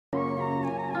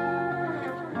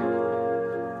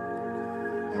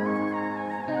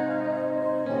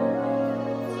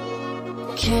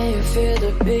Can you feel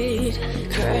the beat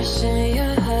crashing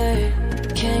your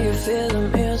heart? Can you feel the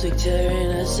music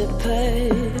tearing us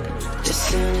apart? The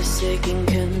sound is taking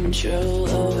control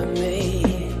over me.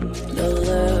 No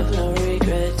love, no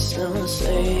regrets, no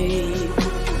sleep.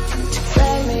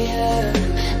 Light me up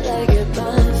like a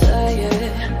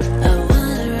bonfire. I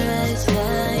wanna rise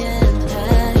higher and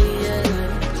higher.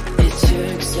 It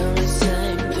took so much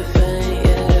time to find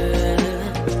you.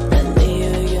 I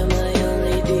knew you're my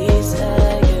only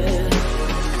desire.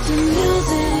 The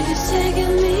music is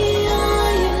taking me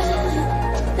higher.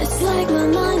 It's like my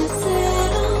mind is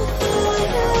set on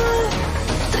fire.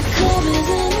 The club is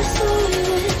in the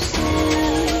Swedish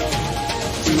side.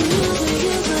 The music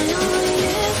is my only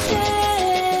escape.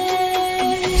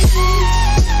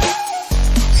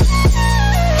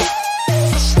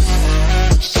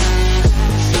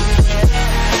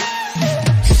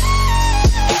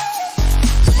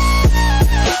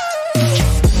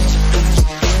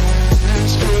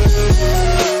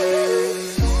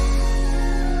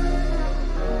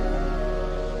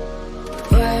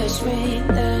 Watch me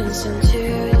dancing to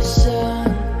the song.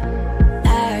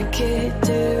 I could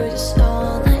do this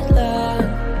all night long.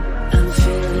 I'm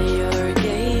feeling your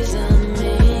gaze on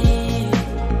me,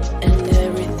 and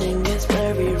everything gets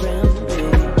blurry around me.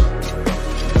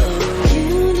 Oh, you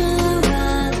know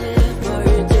I live for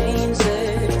your danger.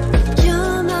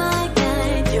 You're my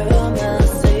guide, you're my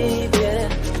savior.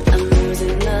 I'm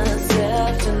losing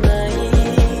myself tonight.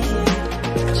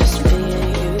 Just me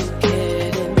and you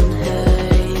getting high.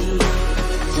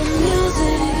 The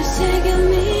music is taking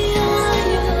me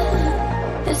higher.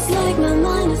 It's like my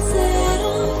mind is set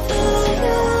on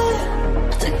fire.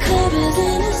 The club is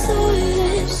in a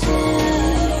Swedish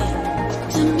side.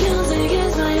 The music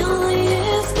is my only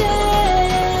escape.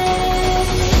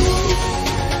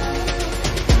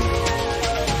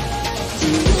 The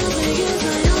music is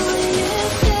my only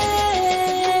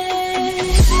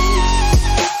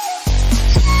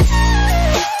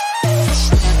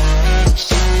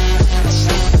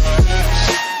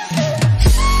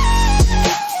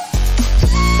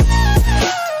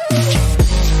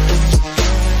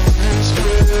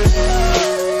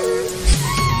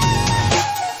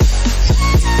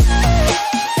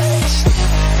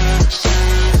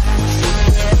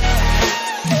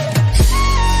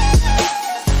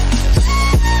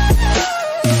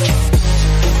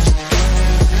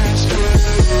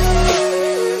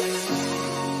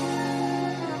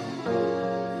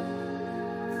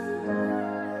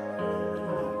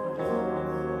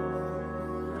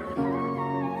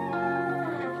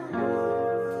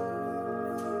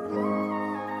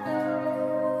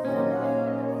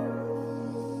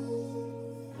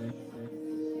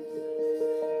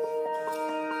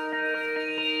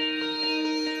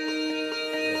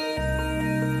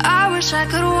I wish I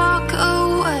could walk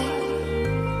away.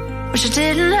 Wish I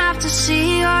didn't have to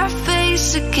see your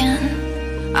face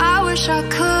again. I wish I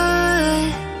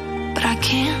could, but I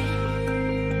can't.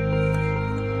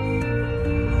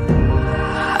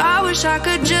 I wish I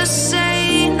could just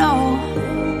say no.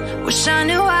 Wish I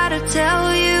knew how to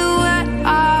tell you what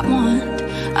I want.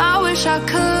 I wish I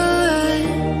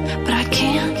could, but I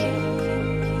can't.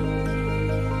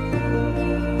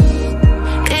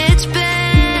 It's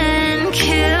been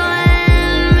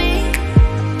killing me.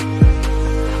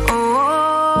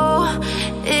 Oh,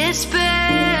 it's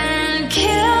been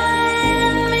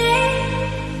killing me.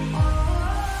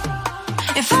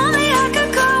 If only I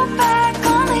could go back,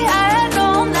 only I had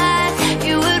known that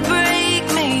you would break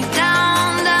me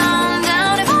down, down,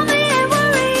 down. If only it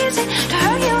were easy to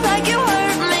hurt you like you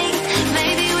hurt me,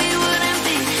 maybe we wouldn't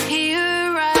be here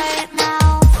right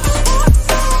now.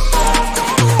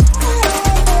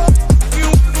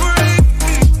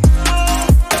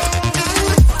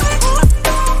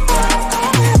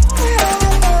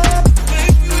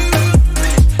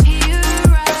 Here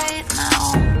right now.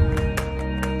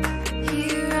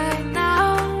 Here right now.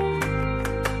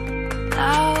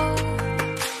 Now.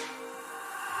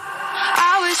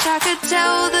 I wish I could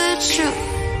tell the truth.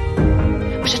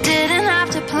 Wish I didn't have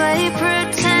to play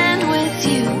pretend with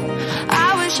you.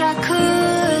 I wish I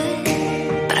could,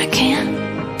 but I can't.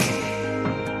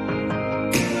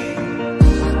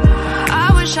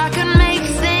 I wish I could make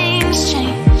things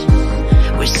change.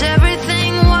 Wish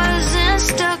everything wasn't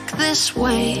stuck this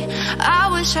way. I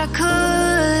wish I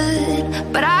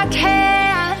could, but I